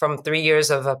from 3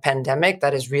 years of a pandemic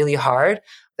that is really hard,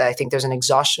 that I think there's an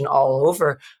exhaustion all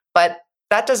over. But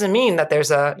that doesn't mean that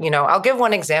there's I'll give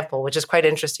one example, which is quite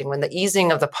interesting. When the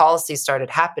easing of the policy started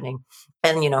happening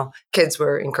and, kids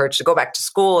were encouraged to go back to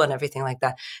school and everything like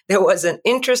that, there was an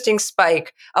interesting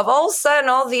spike of all of a sudden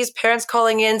all these parents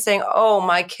calling in saying, oh,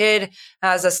 my kid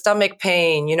has a stomach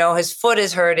pain, his foot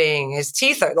is hurting, his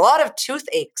teeth are, a lot of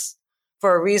toothaches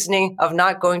for a reasoning of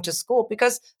not going to school,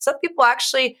 because some people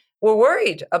actually were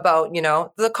worried about,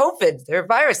 the COVID, their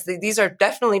virus. These are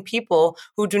definitely people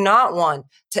who do not want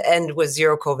to end with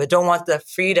zero COVID, don't want the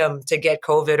freedom to get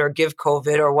COVID or give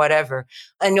COVID or whatever.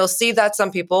 And you'll see that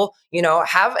some people,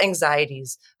 have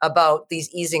anxieties about these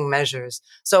easing measures.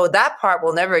 So that part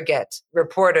will never get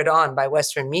reported on by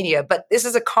Western media. But this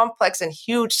is a complex and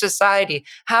huge society.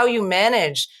 How you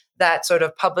manage that sort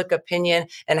of public opinion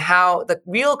and how the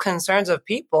real concerns of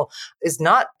people is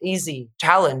not easy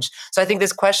challenge. So I think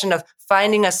this question of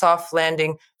finding a soft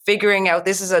landing, figuring out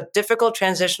this is a difficult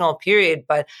transitional period,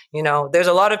 but, there's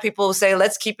a lot of people who say,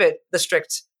 let's keep it the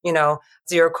strict,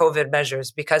 zero COVID measures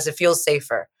because it feels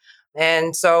safer.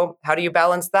 And so how do you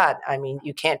balance that? I mean,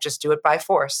 you can't just do it by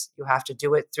force. You have to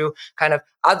do it through kind of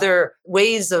other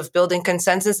ways of building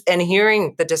consensus and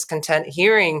hearing the discontent,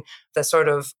 hearing the sort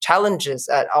of challenges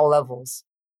at all levels.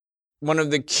 One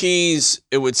of the keys,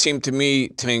 it would seem to me,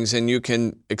 things, and you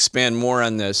can expand more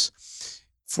on this,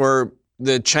 for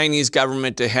the Chinese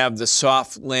government to have the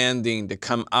soft landing, to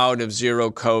come out of zero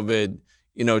COVID,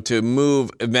 to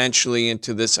move eventually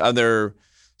into this other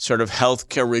sort of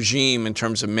healthcare regime in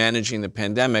terms of managing the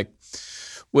pandemic,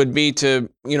 would be to,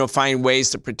 find ways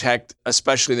to protect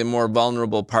especially the more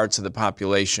vulnerable parts of the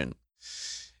population.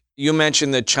 You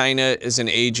mentioned that China is an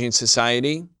aging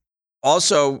society.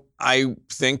 Also, I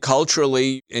think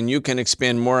culturally, and you can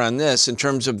expand more on this, in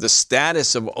terms of the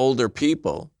status of older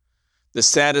people, the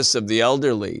status of the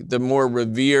elderly, the more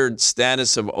revered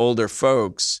status of older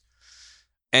folks,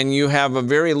 and you have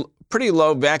a pretty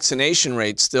low vaccination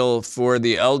rate still for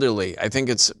the elderly. I think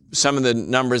it's some of the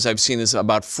numbers I've seen is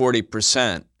about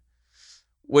 40%,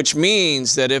 which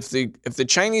means that if the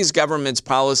Chinese government's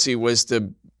policy was to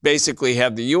basically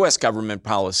have the US government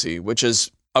policy, which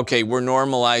is, okay, we're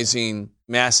normalizing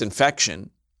mass infection,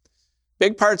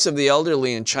 big parts of the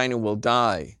elderly in China will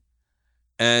die.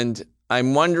 And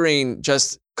I'm wondering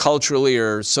just culturally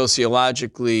or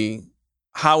sociologically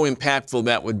how impactful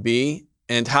that would be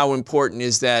and how important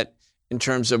is that in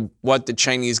terms of what the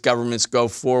Chinese government's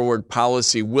go-forward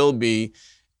policy will be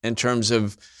in terms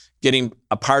of getting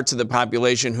parts of the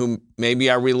population who maybe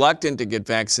are reluctant to get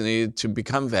vaccinated to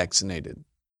become vaccinated.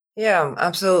 Yeah,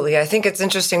 absolutely. I think it's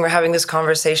interesting we're having this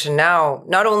conversation now.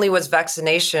 Not only was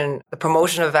vaccination, the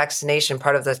promotion of vaccination,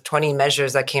 part of the 20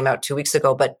 measures that came out 2 weeks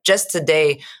ago, but just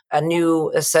today, a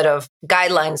new set of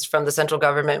guidelines from the central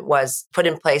government was put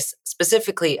in place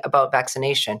specifically about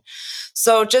vaccination.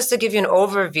 So just to give you an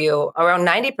overview, around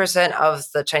 90% of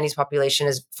the Chinese population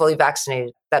is fully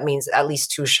vaccinated. That means at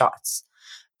least 2 shots.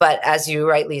 But as you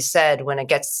rightly said, when it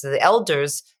gets to the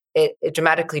elders, it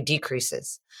dramatically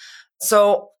decreases.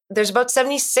 So there's about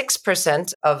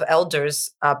 76% of elders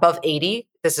above 80,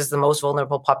 this is the most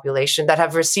vulnerable population, that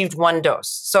have received 1 dose.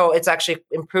 So it's actually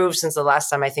improved since the last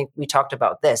time I think we talked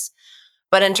about this.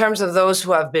 But in terms of those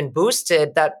who have been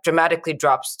boosted, that dramatically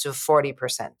drops to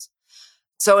 40%.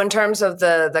 So in terms of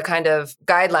the kind of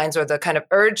guidelines or the kind of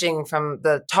urging from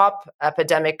the top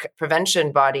epidemic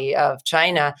prevention body of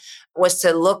China was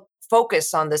to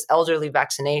focus on this elderly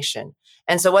vaccination.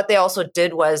 And so what they also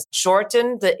did was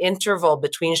shorten the interval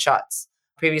between shots.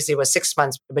 Previously it was 6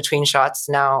 months between shots.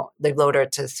 Now they've lowered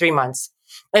it to 3 months.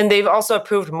 And they've also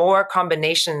approved more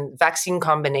vaccine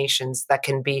combinations that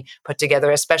can be put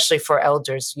together, especially for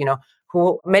elders,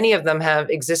 who many of them have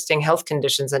existing health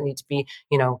conditions that need to be,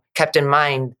 kept in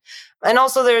mind. And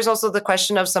also there's also the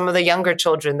question of some of the younger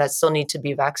children that still need to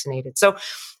be vaccinated. So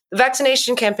the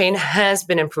vaccination campaign has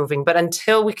been improving, but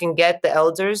until we can get the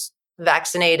elders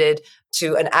vaccinated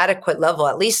to an adequate level,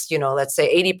 at least, let's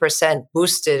say 80%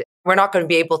 boosted, we're not going to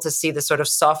be able to see the sort of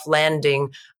soft landing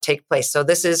take place. So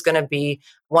this is going to be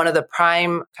one of the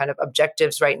prime kind of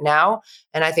objectives right now.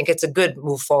 And I think it's a good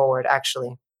move forward,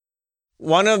 actually.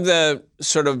 One of the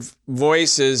sort of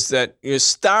voices that is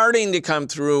starting to come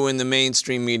through in the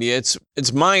mainstream media,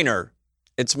 it's minor.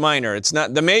 It's minor. It's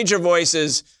not the major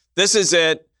voices. This is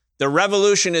it. The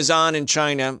revolution is on in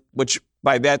China, which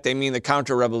by that they mean the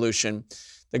counter-revolution.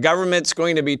 The government's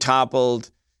going to be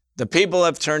toppled. The people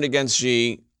have turned against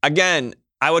Xi. Again,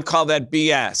 I would call that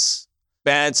BS,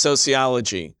 bad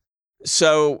sociology.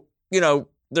 So,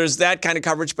 there's that kind of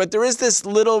coverage. But there is this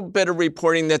little bit of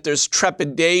reporting that there's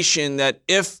trepidation that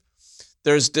if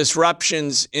there's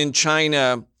disruptions in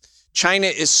China, China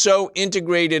is so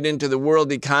integrated into the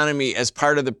world economy as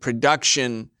part of the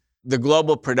production, the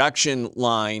global production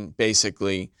line,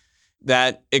 basically,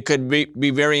 that it could be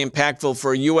very impactful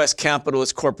for U.S.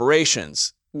 capitalist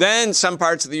corporations. Then some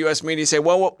parts of the U.S. media say,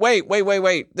 well, wait.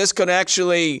 This could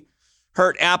actually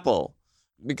hurt Apple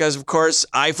because, of course,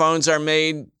 iPhones are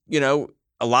made,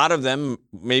 a lot of them,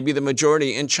 maybe the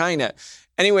majority, in China.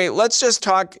 Anyway, let's just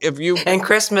talk And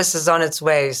Christmas is on its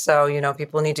way, so,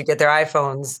 people need to get their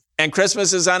iPhones. And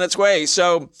Christmas is on its way.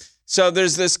 So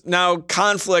there's this now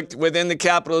conflict within the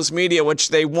capitalist media, which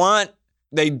they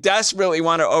desperately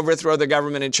want to overthrow the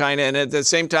government in China. And at the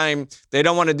same time, they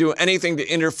don't want to do anything to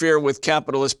interfere with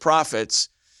capitalist profits.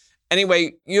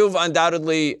 Anyway, you've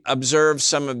undoubtedly observed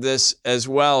some of this as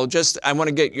well. I want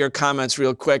to get your comments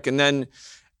real quick. And then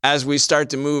as we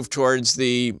start to move towards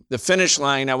the finish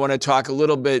line, I want to talk a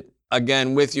little bit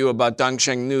again with you about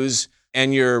Dongsheng News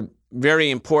and your very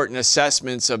important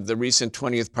assessments of the recent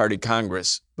 20th Party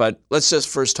Congress. But let's just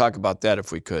first talk about that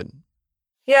if we could.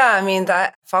 Yeah, I mean,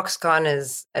 that Foxconn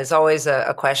is always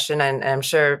a question, and I'm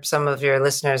sure some of your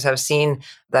listeners have seen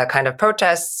the kind of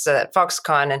protests at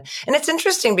Foxconn. And it's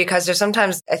interesting because there's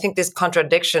sometimes, I think, this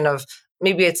contradiction of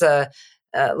maybe it's a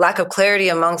lack of clarity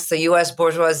amongst the U.S.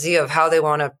 bourgeoisie of how they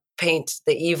want to paint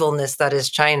the evilness that is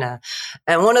China.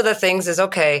 And one of the things is,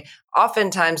 okay,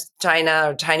 oftentimes China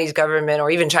or Chinese government or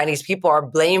even Chinese people are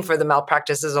blamed for the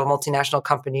malpractices of multinational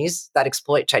companies that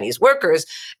exploit Chinese workers,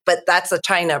 but that's a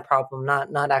China problem,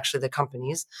 not actually the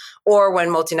companies. Or when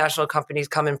multinational companies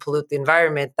come and pollute the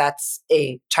environment, that's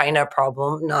a China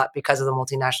problem, not because of the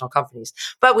multinational companies.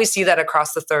 But we see that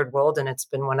across the third world, and it's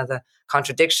been one of the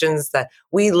contradictions that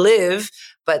we live,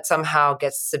 but somehow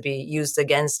gets to be used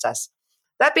against us.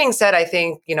 That being said, I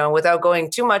think, without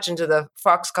going too much into the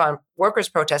Foxconn workers'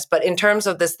 protest, but in terms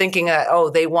of this thinking that,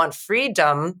 they want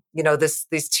freedom,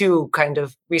 these two kind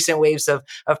of recent waves of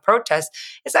protest,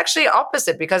 it's actually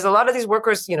opposite because a lot of these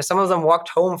workers, some of them walked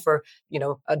home for,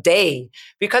 a day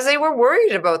because they were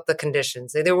worried about the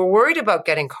conditions. They were worried about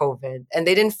getting COVID and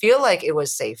they didn't feel like it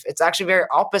was safe. It's actually very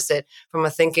opposite from a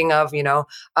thinking of,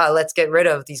 let's get rid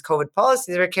of these COVID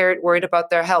policies. They're worried about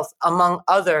their health, among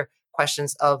other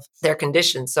questions of their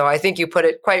conditions. So I think you put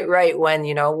it quite right when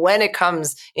it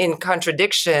comes in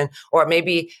contradiction or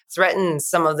maybe threatens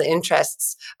some of the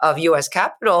interests of U.S.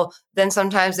 capital, then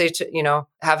sometimes they,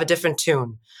 have a different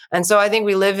tune. And so I think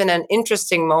we live in an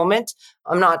interesting moment.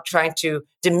 I'm not trying to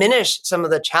diminish some of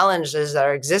the challenges that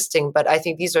are existing, but I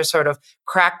think these are sort of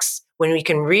cracks when we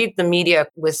can read the media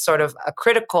with sort of a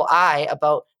critical eye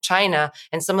about China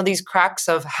and some of these cracks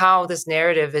of how this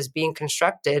narrative is being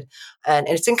constructed. And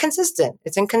it's inconsistent.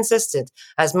 It's inconsistent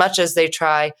as much as they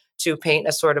try to paint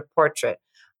a sort of portrait.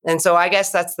 And so I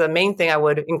guess that's the main thing I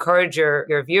would encourage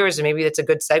your viewers, and maybe it's a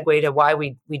good segue to why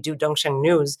we do Dongsheng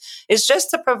News, is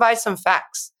just to provide some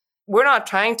facts. We're not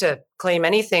trying to claim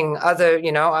anything other,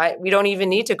 we don't even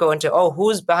need to go into,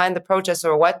 who's behind the protests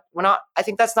or what. I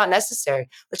think that's not necessary.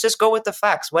 Let's just go with the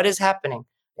facts. What is happening?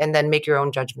 And then make your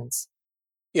own judgments.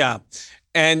 Yeah.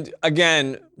 And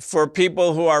again, for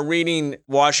people who are reading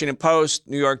Washington Post,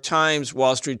 New York Times,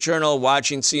 Wall Street Journal,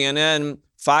 watching CNN,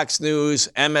 Fox News,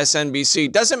 MSNBC,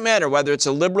 doesn't matter whether it's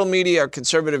a liberal media or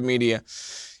conservative media,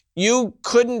 you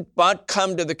couldn't but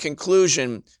come to the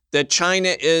conclusion that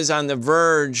China is on the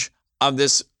verge of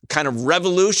this kind of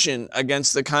revolution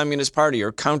against the Communist Party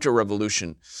or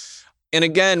counter-revolution. And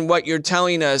again, what you're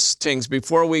telling us, Tings,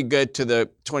 before we get to the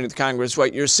 20th Congress,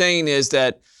 what you're saying is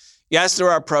that yes, there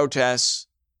are protests.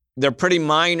 They're pretty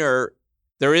minor.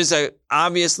 There is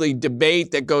obviously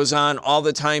debate that goes on all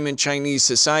the time in Chinese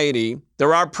society.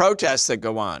 There are protests that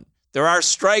go on. There are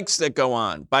strikes that go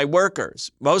on by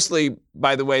workers. Mostly,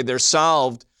 by the way, they're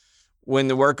solved when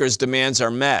the workers' demands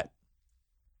are met.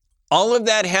 All of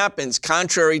that happens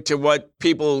contrary to what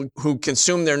people who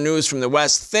consume their news from the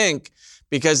West think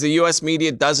because the U.S.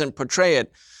 media doesn't portray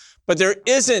it. But there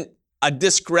isn't a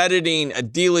discrediting, a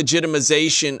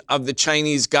delegitimization of the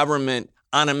Chinese government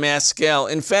on a mass scale.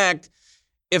 In fact,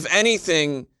 if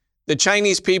anything, the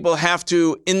Chinese people have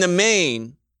to, in the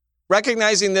main,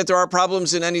 recognizing that there are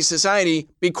problems in any society,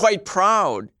 be quite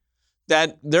proud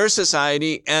that their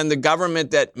society and the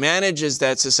government that manages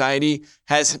that society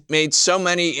has made so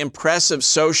many impressive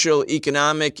social,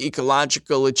 economic,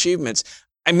 ecological achievements.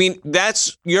 I mean,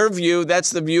 that's your view.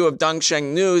 That's the view of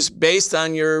Dongsheng News based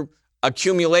on your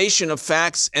accumulation of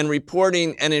facts and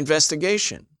reporting and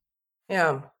investigation.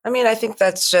 Yeah. I mean, I think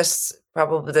that's just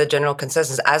probably the general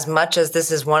consensus. As much as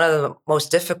this is one of the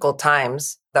most difficult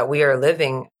times that we are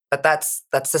living, but that's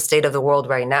the state of the world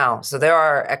right now. So there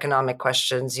are economic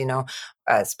questions,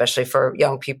 especially for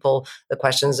young people, the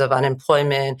questions of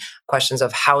unemployment, questions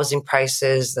of housing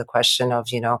prices, the question of,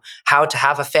 how to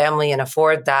have a family and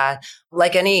afford that,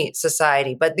 like any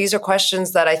society. But these are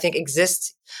questions that I think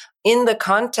exist in the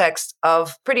context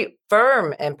of pretty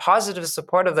firm and positive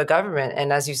support of the government.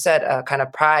 And as you said, kind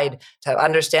of pride to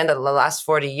understand that the last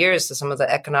 40 years, some of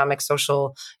the economic,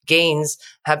 social gains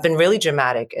have been really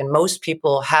dramatic. And most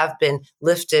people have been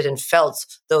lifted and felt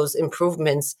those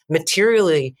improvements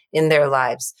materially in their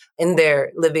lives, in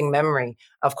their living memory.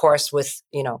 Of course, with,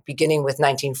 beginning with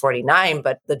 1949,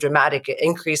 but the dramatic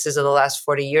increases of the last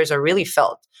 40 years are really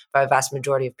felt by a vast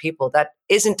majority of people. That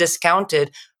isn't discounted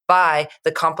by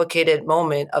the complicated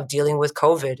moment of dealing with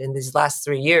COVID in these last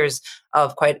 3 years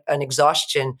of quite an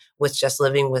exhaustion with just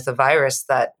living with a virus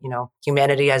that,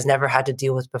 humanity has never had to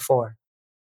deal with before.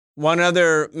 One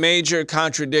other major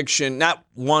contradiction, not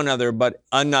one other, but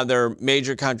another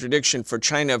major contradiction for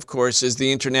China, of course, is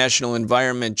the international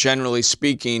environment, generally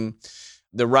speaking.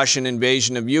 The Russian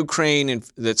invasion of Ukraine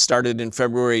that started in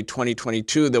February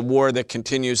 2022, the war that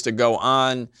continues to go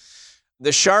on,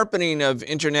 the sharpening of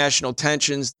international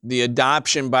tensions, the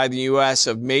adoption by the U.S.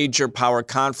 of major power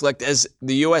conflict as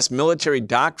the U.S. military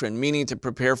doctrine, meaning to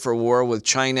prepare for war with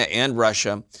China and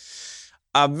Russia.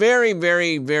 A very,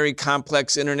 very, very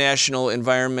complex international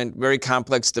environment, very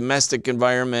complex domestic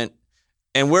environment.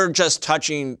 And we're just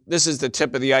touching, this is the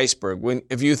tip of the iceberg.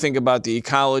 If you think about the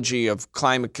ecology of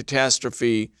climate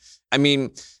catastrophe, I mean,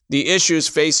 the issues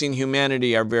facing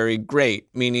humanity are very great,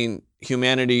 meaning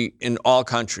humanity in all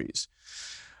countries.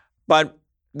 But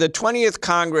the 20th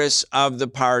Congress of the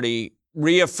party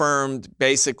reaffirmed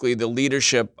basically the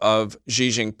leadership of Xi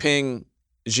Jinping.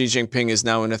 Xi Jinping is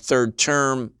now in a third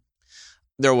term.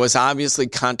 There was obviously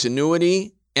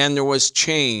continuity and there was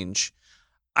change.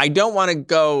 I don't want to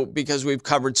go, because we've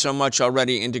covered so much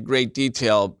already, into great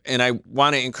detail, and I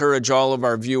want to encourage all of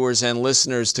our viewers and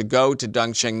listeners to go to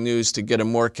Dongsheng News to get a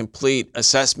more complete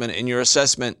assessment, and your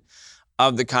assessment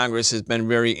of the Congress has been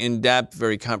very in-depth,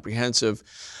 very comprehensive.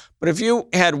 But if you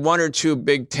had one or two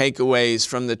big takeaways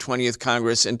from the 20th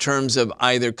Congress in terms of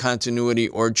either continuity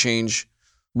or change,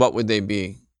 what would they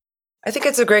be? I think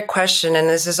it's a great question. And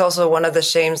this is also one of the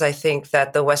shames, I think,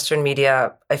 that the Western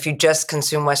media, if you just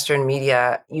consume Western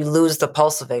media, you lose the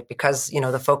pulse of it because,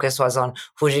 the focus was on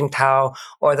Hu Jintao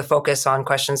or the focus on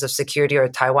questions of security or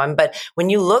Taiwan. But when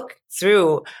you look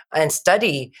through and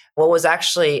study what was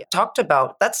actually talked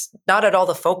about, that's not at all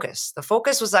the focus. The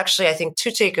focus was actually, I think,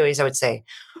 two takeaways, I would say.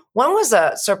 One was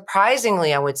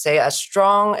surprisingly, I would say, a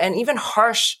strong and even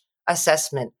harsh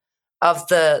assessment of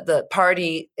the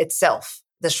party itself,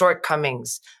 the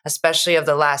shortcomings, especially of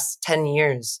the last 10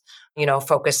 years,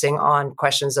 focusing on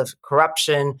questions of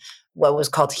corruption, what was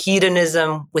called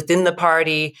hedonism within the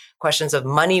party, questions of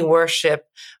money worship,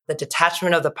 the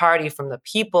detachment of the party from the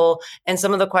people, and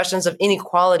some of the questions of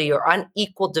inequality or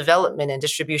unequal development and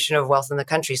distribution of wealth in the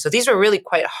country. So these are really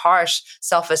quite harsh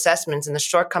self-assessments and the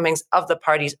shortcomings of the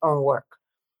party's own work.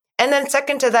 And then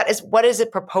second to that is, what is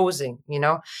it proposing,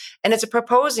 And it's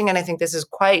proposing, and I think this is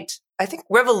quite,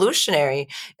 revolutionary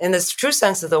in this true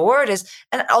sense of the word, is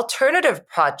an alternative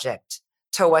project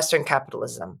to Western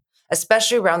capitalism,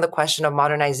 especially around the question of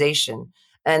modernization.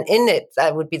 And in it,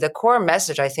 that would be the core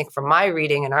message, I think, from my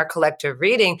reading and our collective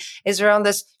reading, is around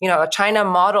this, a China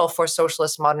model for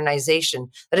socialist modernization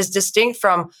that is distinct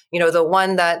from, the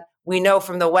one that we know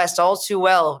from the West all too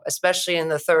well, especially in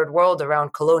the third world,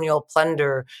 around colonial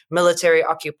plunder, military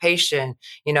occupation,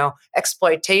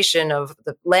 exploitation of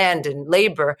the land and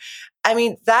labor. I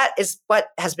mean, that is what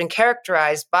has been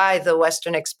characterized by the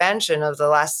Western expansion of the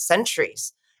last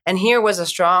centuries. And here was a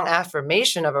strong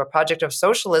affirmation of a project of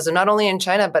socialism, not only in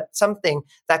China, but something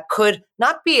that could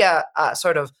not be a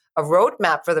sort of a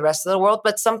roadmap for the rest of the world,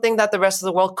 but something that the rest of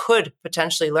the world could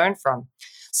potentially learn from.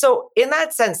 So in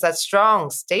that sense, that strong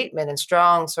statement and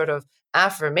strong sort of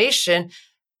affirmation,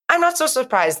 I'm not so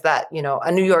surprised that,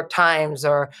 a New York Times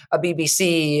or a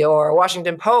BBC or a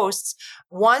Washington Post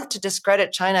want to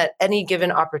discredit China at any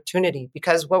given opportunity,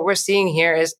 because what we're seeing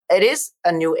here is it is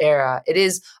a new era. It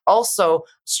is also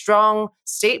strong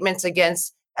statements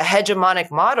against a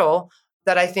hegemonic model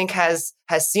that I think has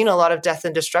seen a lot of death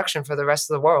and destruction for the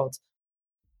rest of the world.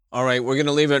 All right, we're going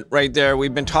to leave it right there.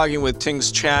 We've been talking with Tings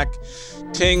Chack.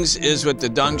 Tings is with the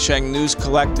Dongsheng News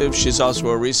Collective. She's also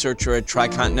a researcher at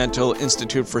Tricontinental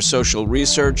Institute for Social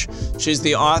Research. She's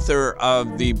the author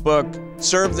of the book,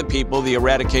 Serve the People, The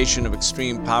Eradication of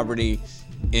Extreme Poverty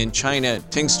in China.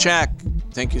 Tings Chack,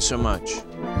 thank you so much.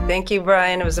 Thank you,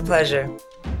 Brian. It was a pleasure.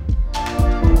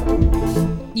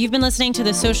 You've been listening to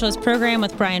The Socialist Program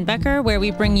with Brian Becker, where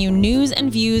we bring you news and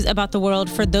views about the world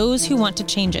for those who want to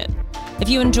change it. If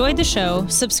you enjoyed the show,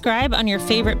 subscribe on your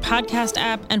favorite podcast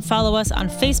app and follow us on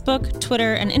Facebook,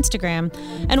 Twitter, and Instagram,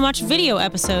 and watch video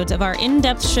episodes of our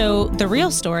in-depth show, The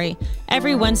Real Story,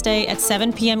 every Wednesday at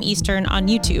 7 p.m. Eastern on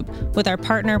YouTube with our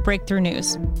partner Breakthrough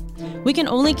News. We can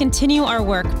only continue our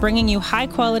work bringing you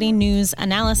high-quality news,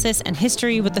 analysis, and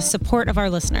history with the support of our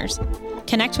listeners.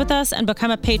 Connect with us and become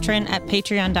a patron at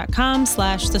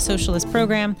patreon.com/The Socialist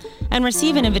Program and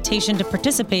receive an invitation to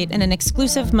participate in an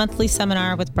exclusive monthly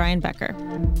seminar with Brian Becker.